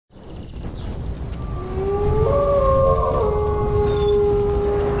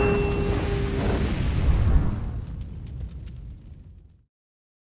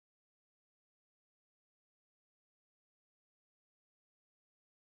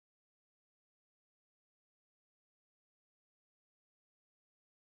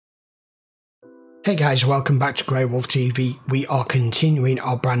Hey guys, welcome back to GreyWolf TV. We are continuing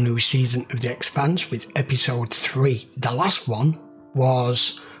our brand new season of The Expanse with episode 3. The last one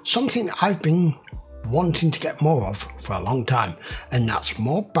was something I've been wanting to get more of for a long time, and that's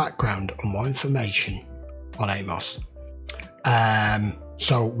more background and more information on Amos.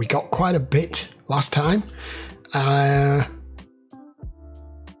 So we got quite a bit last time. Not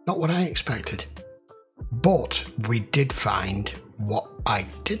what I expected, but we did find what I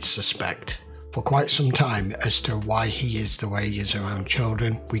did suspect for quite some time as to why he is the way he is around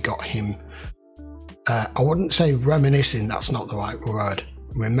children. We got him, I wouldn't say reminiscing, that's not the right word,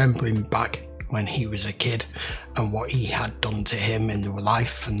 remembering back when he was a kid and what he had done to him in the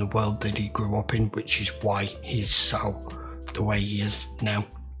life and the world that he grew up in, which is why he's so the way he is now.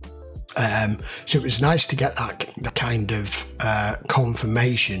 So it was nice to get that kind of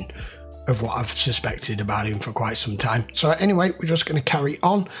confirmation of what I've suspected about him for quite some time. So anyway, we're just going to carry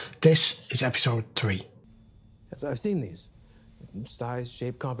on. This is episode 3. Yes, I've seen these. Size,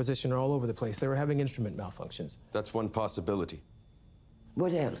 shape, composition are all over the place. They were having instrument malfunctions. That's one possibility.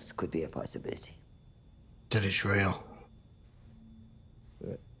 What else could be a possibility? That is real.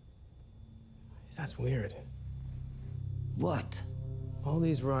 That's weird. What? All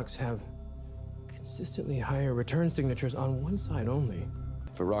these rocks have consistently higher return signatures on one side only.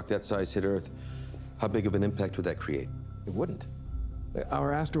 If a rock that size hit Earth, how big of an impact would that create? It wouldn't.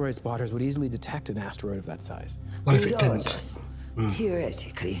 Our asteroid spotters would easily detect an asteroid of that size. What if it didn't?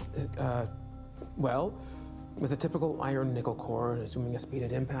 Theoretically. Well, with a typical iron-nickel core, assuming a speed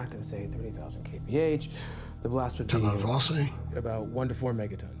at impact of, say, 30,000 kph, the blast would be velocity? About 1 to 4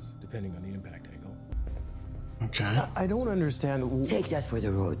 megatons, depending on the impact angle. Okay. I don't understand. Take that for the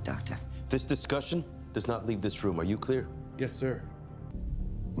road, Doctor. This discussion does not leave this room. Are you clear? Yes, sir.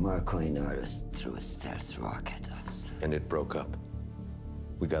 Marco Inaros threw a stealth rock at us. And it broke up.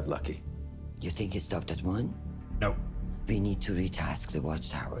 We got lucky. You think he stopped at 1? No. We need to retask the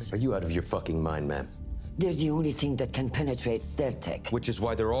watchtowers. Are you out of your fucking mind, ma'am? They're the only thing that can penetrate stealth tech. Which is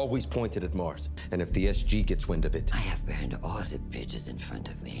why they're always pointed at Mars. And if the SG gets wind of it... I have burned all the bridges in front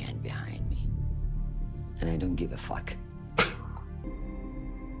of me and behind me. And I don't give a fuck.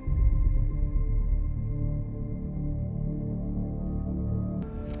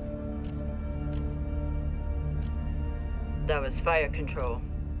 That was fire control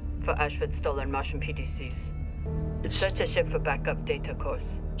for Ashford's stolen Martian PDCs. It's Search a ship for backup data course.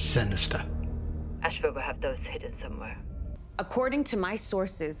 sinister. Ashford will have those hidden somewhere. According to my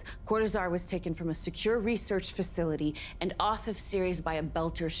sources, Cortazar was taken from a secure research facility and off of Ceres by a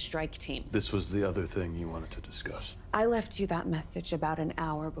Belter strike team. This was the other thing you wanted to discuss. I left you that message about an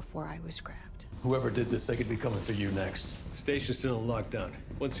hour before I was grabbed. Whoever did this, they could be coming for you next. Station's still in lockdown.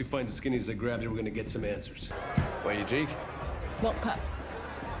 Once we find the skinnies that grabbed it, we're gonna get some answers. Why you, Jake? Not cut.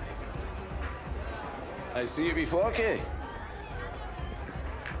 I see you before, Kay.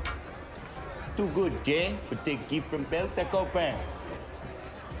 Too good, Kay, for take gift from Belter Copain.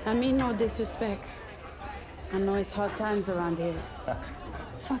 I mean no disrespect. I know it's hard times around here.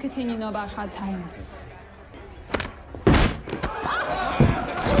 Fuck a thing you know about hard times.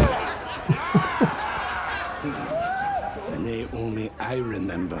 And they only I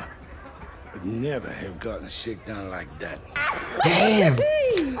remember would never have gotten a shakedown like that. Damn!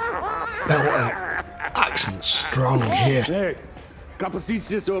 That accent strong here. Hey, couple seats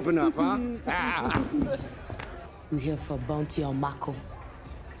just open up, huh? I'm here for bounty on Mako.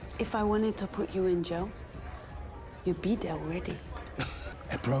 If I wanted to put you in jail, you'd be there already.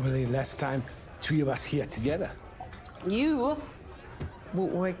 And probably last time 3 of us here together. You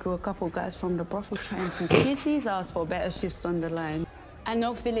would work with a couple guys from the brothel trying to kiss his ass for better shifts on the line. I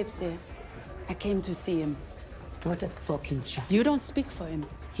know Philip's here. I came to see him. What a fucking chance. You don't speak for him.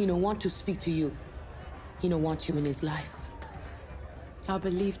 He don't want to speak to you. He don't want you in his life. I'll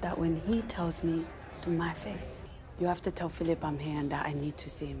believe that when he tells me to my face. You have to tell Philip I'm here and that I need to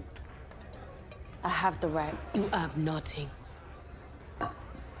see him. I have the right. You have nothing. You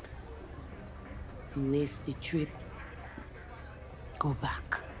waste the trip. Go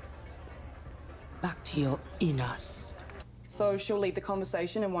back. Back to your inners. So she'll lead the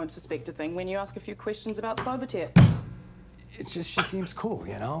conversation and won't suspect a thing when you ask a few questions about Sobertier. It's just she seems cool,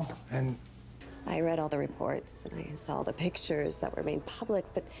 you know? And I read all the reports and I saw the pictures that were made public,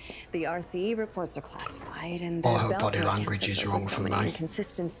 but the RCE reports are classified and all her body language is wrong for me.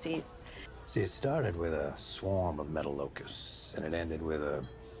 Inconsistencies. see, it started with a swarm of metal locusts, and it ended with a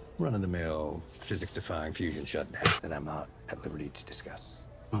run-of-the-mill, physics-defying fusion shutdown that I'm not at liberty to discuss.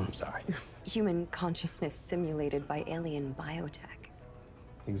 I'm sorry. Human consciousness simulated by alien biotech.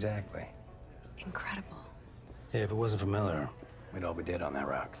 Exactly. Incredible. Yeah, if it wasn't for Miller, we'd all be dead on that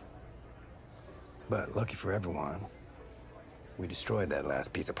rock. But lucky for everyone, we destroyed that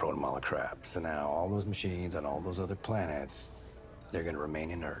last piece of protomolar crap. So now all those machines on all those other planets, they're gonna remain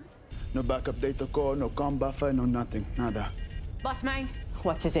inert. No backup data core, no comm buffer, no nothing. Nada. Boss man,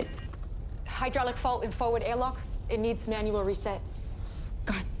 What is it? hydraulic fault in forward airlock. It needs manual reset.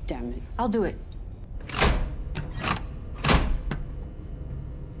 God damn it. I'll do it.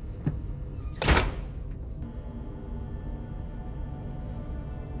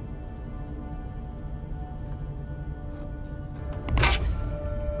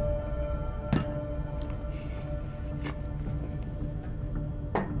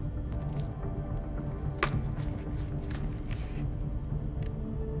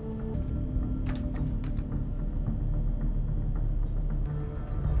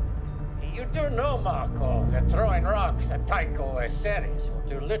 You do know, Marco, that throwing rocks at Tycho Ceres will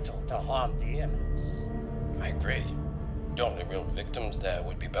do little to harm the innards. I agree. The only real victims there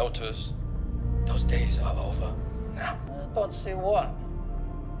would be Belters. Those days are over now. Don't see what.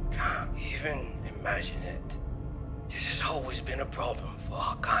 Can't even imagine it. This has always been a problem for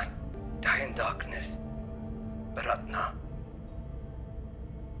our kind. Die in darkness. But up now.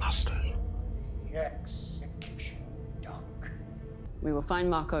 Bastard. Execution dock. We will find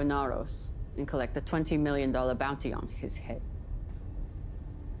Marco Naros and collect a $20 million bounty on his head.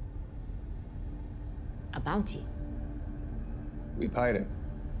 A bounty? We pirate.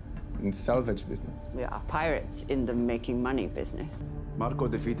 In salvage business. We are pirates in the making money business. Marco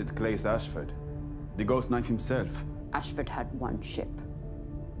defeated Clay's Ashford. The Ghost Knife himself. Ashford had one ship.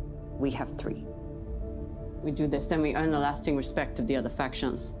 We have 3. We do this, and we earn the lasting respect of the other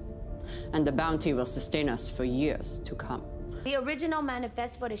factions. And the bounty will sustain us for years to come. The original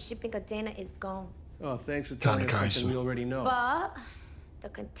manifest for the shipping container is gone. Oh, thanks for telling us something we already know. But the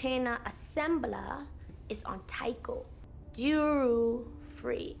container assembler is on Tycho. Duru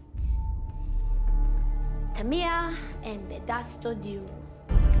Freight. Tamia and Vedasto Duru.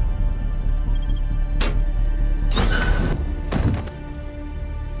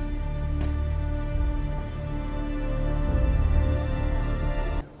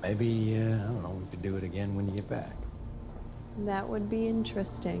 Maybe, I don't know, we could do it again when you get back. That would be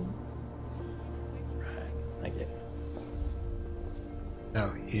interesting. I get it.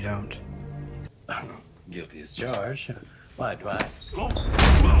 No, you don't. Guilty as charged. Why do I?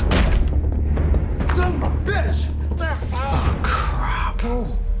 Son of a bitch! Oh, crap.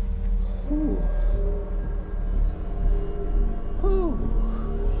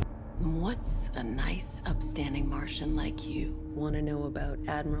 What's a nice, upstanding Martian like you want to know about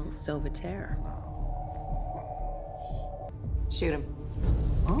Admiral Sauveterre? Shoot him.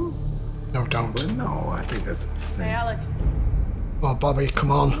 Oh? No, don't. Well, no, I think that's a mistake. Hey, Alex. Oh, Bobby,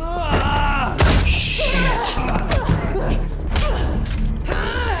 come on. Shit.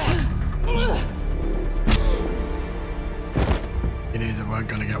 You knew they weren't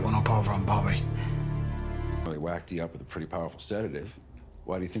going to get one up over on Bobby. Well, they whacked you up with a pretty powerful sedative.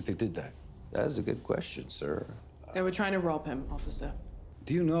 Why do you think they did that? That is a good question, sir. They were trying to rob him, officer.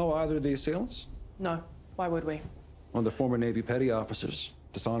 Do you know either of the assailants? No. Why would we? One of the former Navy petty officers,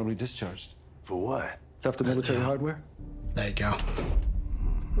 dishonorably discharged. For what? Theft of military hardware? There you go.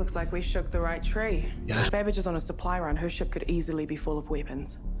 Looks like we shook the right tree. Yeah. If Babbage is on a supply run, her ship could easily be full of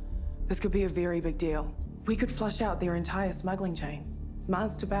weapons. This could be a very big deal. We could flush out their entire smuggling chain.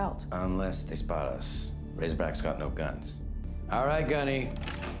 Mars to belt. Unless they spot us. Razorback's got no guns. All right, Gunny.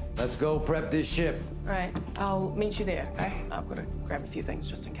 Let's go prep this ship. Right. I'll meet you there, okay? I've got to grab a few things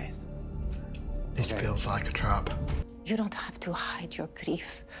just in case. This feels like a trap. You don't have to hide your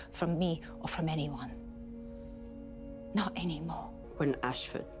grief from me or from anyone. Not anymore. When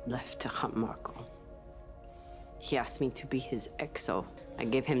Ashford left to hunt Marco, he asked me to be his exo. I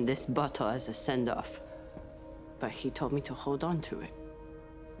gave him this bottle as a send-off, but he told me to hold on to it.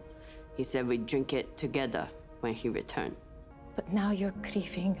 He said we'd drink it together when he returned. But now you're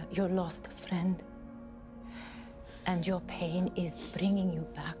grieving your lost friend. And your pain is bringing you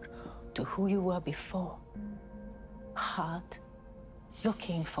back to who you were before. Hard,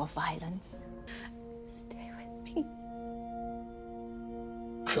 looking for violence. Stay with me.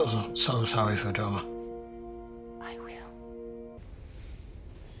 I feel so sorry for Doma. I will.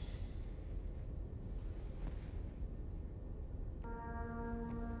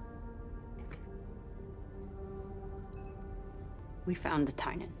 We found the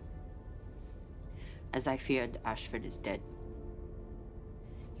Tynan. As I feared, Ashford is dead.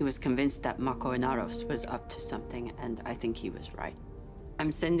 He was convinced that Marco Inaros was up to something, and I think he was right.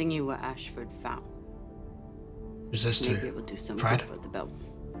 I'm sending you what Ashford found. Is this Maybe to it will do some Fred? good for the belt.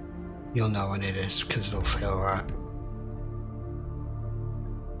 You'll know when it is, because it'll feel right.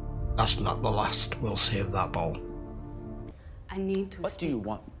 That's not the last we'll see of that bowl. I need to What do you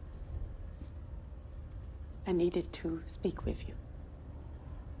want? I needed to speak with you.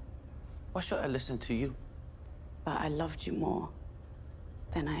 Why should I listen to you? But I loved you more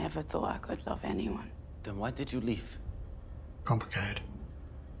than I ever thought I could love anyone. Then why did you leave? Complicated.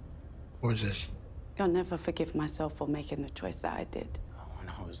 What is this? I'll never forgive myself for making the choice that I did. When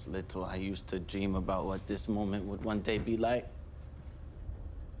I was little, I used to dream about what this moment would one day be like.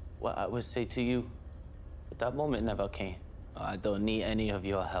 What I would say to you, but that moment never came. I don't need any of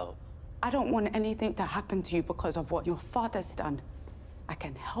your help. I don't want anything to happen to you because of what your father's done. I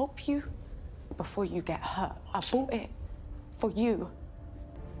can help you before you get hurt. I bought it for you.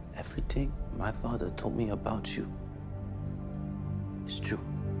 Everything my father told me about you is true.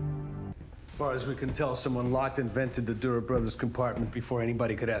 As far as we can tell, someone locked and vented the Dura Brothers compartment before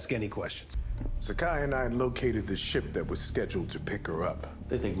anybody could ask any questions. Sakai and I located the ship that was scheduled to pick her up.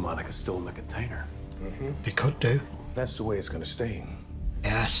 They think Monica's still in the container. They could do. That's the way it's gonna stay.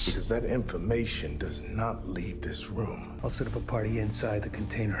 Yes. Because that information does not leave this room. I'll set up a party inside the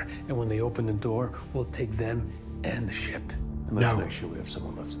container, and when they open the door, we'll take them and the ship. And let's make sure we have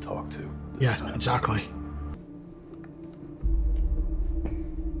someone left to talk to. Yeah, exactly.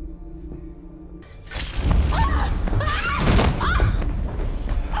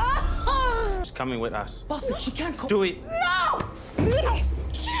 She's coming with us. Boston, she can't come. Do it. No! No!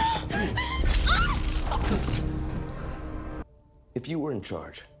 If you were in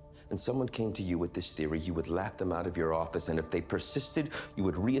charge and someone came to you with this theory, you would laugh them out of your office, and if they persisted, you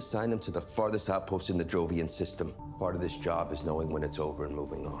would reassign them to the farthest outpost in the Jovian system. Part of this job is knowing when it's over and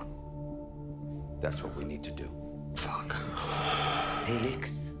moving on. That's what we need to do. Fuck.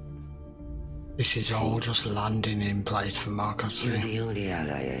 Felix? This is all just landing in place for Marcos. You're the only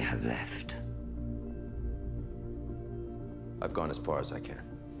ally I have left. I've gone as far as I can.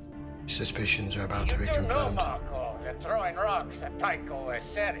 Suspicions are about to be You do know, confirmed. Marco, that throwing rocks at Tycho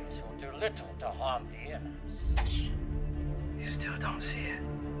Aceres will do little to harm the inners. You still don't see it?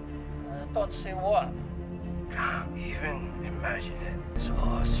 Don't see what? Can't even imagine it. It's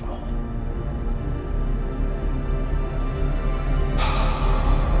all small.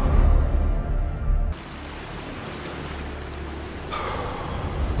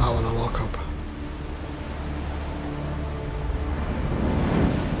 That one a lock up.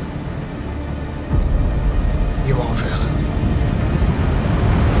 You won't feel it.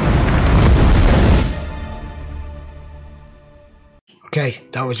 Okay,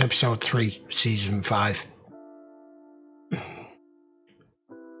 that was episode 3, season 5.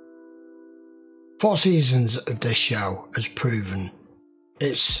 4 seasons of this show has proven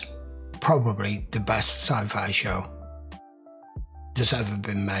it's probably the best sci-fi show that's ever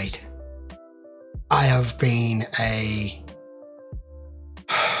been made. I have been a...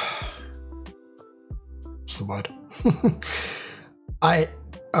 what's the word? I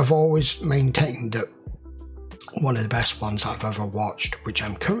have always maintained that one of the best ones I've ever watched, which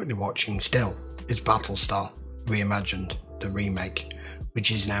I'm currently watching still, is Battlestar Reimagined, the remake,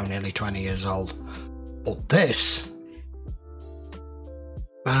 which is now nearly 20 years old. But this,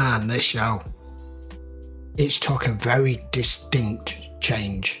 man, this show, it's took a very distinct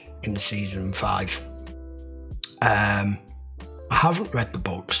change in season 5. I haven't read the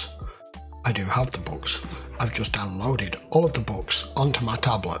books. I do have the books. I've just downloaded all of the books onto my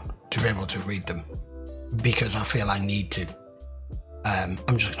tablet to be able to read them, because I feel I need to.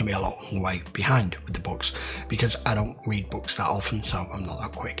 I'm just going to be a long way behind with the books because I don't read books that often, so I'm not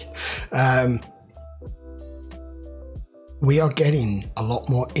that quick. We are getting a lot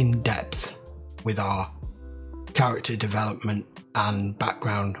more in-depth with our character development and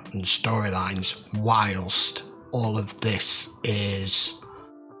background and storylines whilst all of this is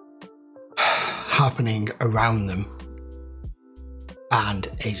happening around them, and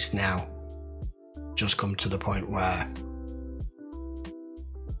it's now just come to the point where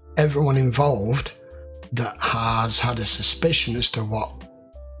everyone involved that has had a suspicion as to what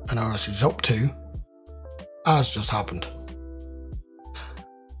Anaris is up to has just happened.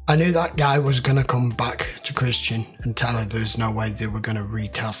 I knew that guy was going to come back to Chrisjen and tell her there's no way they were going to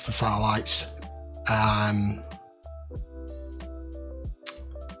retest the satellites.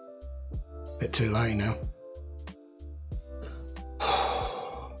 Bit too late now.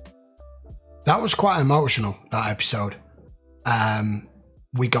 That was quite emotional, that episode.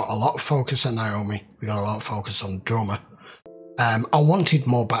 We got a lot of focus on Naomi. We got a lot of focus on Drummer. I wanted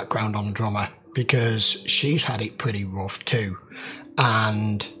more background on Drummer because she's had it pretty rough too.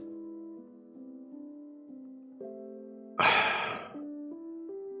 And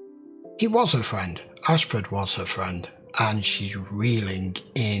he was her friend. Ashford was her friend. And she's reeling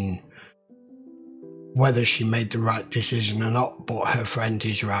in whether she made the right decision or not, but her friend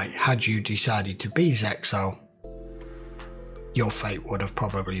is right. Had you decided to be Zexo, your fate would have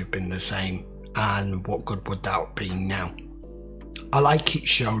probably been the same, and what good would that be now? I like it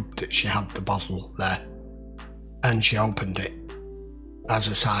showed that she had the bottle there, and she opened it as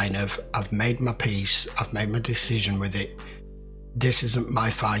a sign of, I've made my peace, I've made my decision with it. This isn't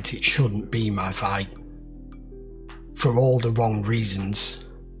my fight, it shouldn't be my fight, for all the wrong reasons.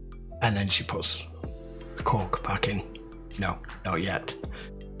 And then she puts the cork back in. No, not yet.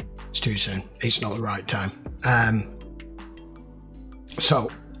 It's too soon. It's not the right time. So,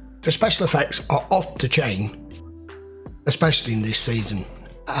 the special effects are off the chain, especially in this season.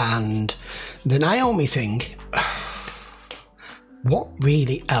 And the Naomi thing, what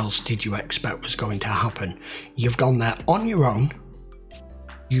really else did you expect was going to happen? You've gone there on your own.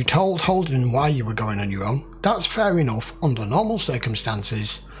 You told Holden why you were going on your own. That's fair enough under normal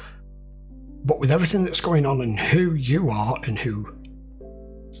circumstances. But with everything that's going on and who you are and who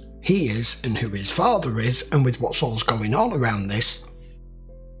he is and who his father is, and with what's all going on around this,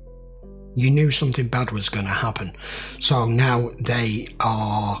 you knew something bad was going to happen. So now they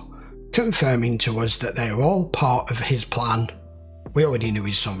are confirming to us that they are all part of his plan. We already knew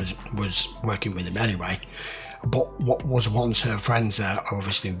his son was working with him anyway, but what was once her friends there are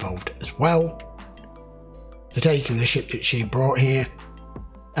obviously involved as well. They're taking the ship that she brought here.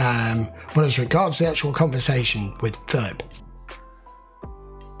 But as regards the actual conversation with Philip,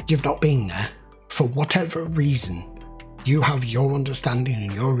 you've not been there. For whatever reason, you have your understanding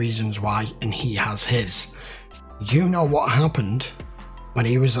and your reasons why, and he has his. You know what happened when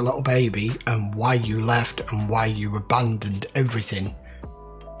he was a little baby and why you left and why you abandoned everything.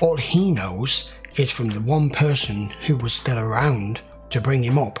 All he knows is from the one person who was still around to bring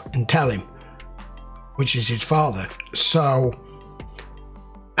him up and tell him, which is his father. So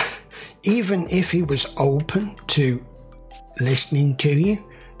even if he was open to listening to you,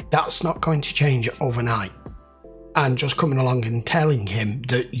 that's not going to change overnight. And just coming along and telling him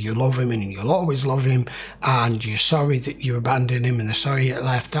that you love him and you'll always love him and you're sorry that you abandoned him and the sorry you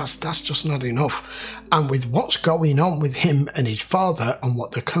left, that's just not enough. And with what's going on with him and his father and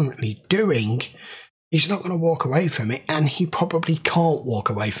what they're currently doing, he's not going to walk away from it, and he probably can't walk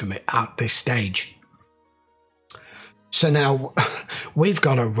away from it at this stage. So now we've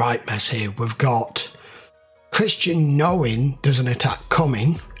got a right mess here. We've got Chrisjen knowing there's an attack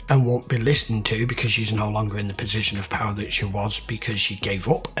coming and won't be listened to because she's no longer in the position of power that she was, because she gave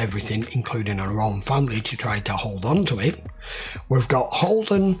up everything, including her own family, to try to hold on to it. We've got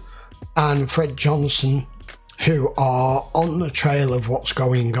Holden and Fred Johnson, who are on the trail of what's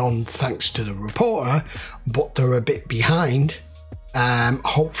going on thanks to the reporter, but they're a bit behind.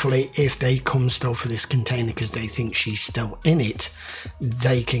 Hopefully if they come still for this container because they think she's still in it,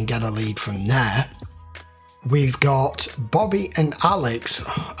 they can get a lead from there. We've got Bobby and Alex.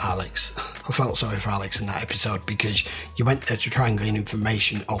 Alex. I felt sorry for Alex in that episode because you went there to try and glean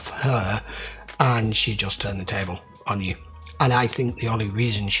information off her and she just turned the table on you. And I think the only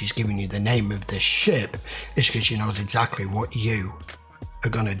reason she's giving you the name of this ship is because she knows exactly what you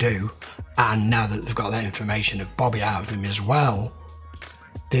are going to do. And now that they've got that information of Bobby out of him as well,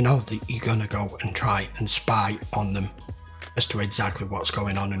 they know that you're going to go and try and spy on them as to exactly what's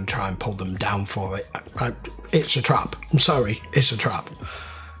going on and try and pull them down for it. It's a trap. I'm sorry, it's a trap.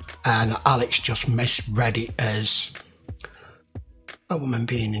 And Alex just misread it as a woman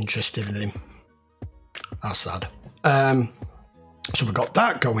being interested in him. That's sad. So we've got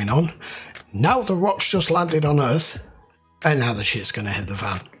that going on. Now the rock's just landed on Earth, and now the shit's going to hit the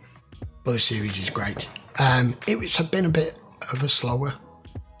fan. But the series is great. It's been a bit of a slower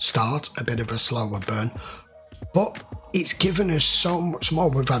start, a bit of a slower burn, but it's given us so much more.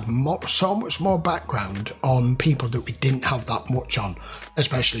 We've had so much more background on people that we didn't have that much on,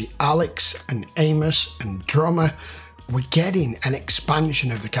 especially Alex and Amos and Drummer. We're getting an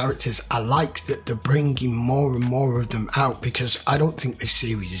expansion of the characters. I like that they're bringing more and more of them out because I don't think this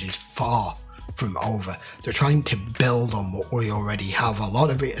series is far from over. They're trying to build on what we already have. A lot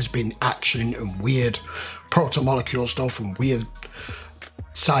of it has been action and weird proto-molecule stuff and weird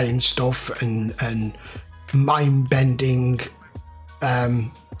science stuff and mind-bending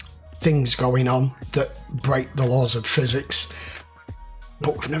things going on that break the laws of physics.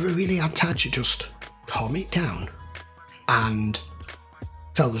 But we've never really had time to just calm it down and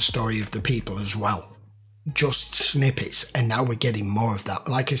tell the story of the people as well. Just snippets, and now we're getting more of that.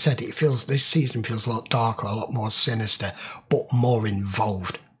 Like I said, this season feels a lot darker, a lot more sinister, but more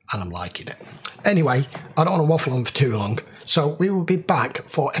involved, and I'm liking it. Anyway, I don't want to waffle on for too long, so we will be back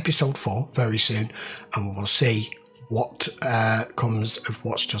for episode 4 very soon, and we will see what comes of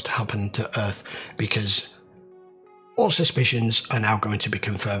what's just happened to Earth, because all suspicions are now going to be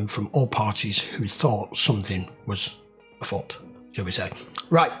confirmed from all parties who thought something was afoot, shall we say.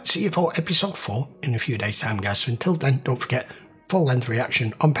 Right, see you for episode 4 in a few days' time, guys. So until then, don't forget, full-length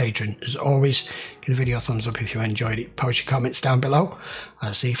reaction on Patreon. As always, give the video a thumbs up if you enjoyed it. Post your comments down below.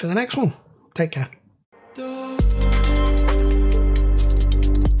 I'll see you for the next one. Take care.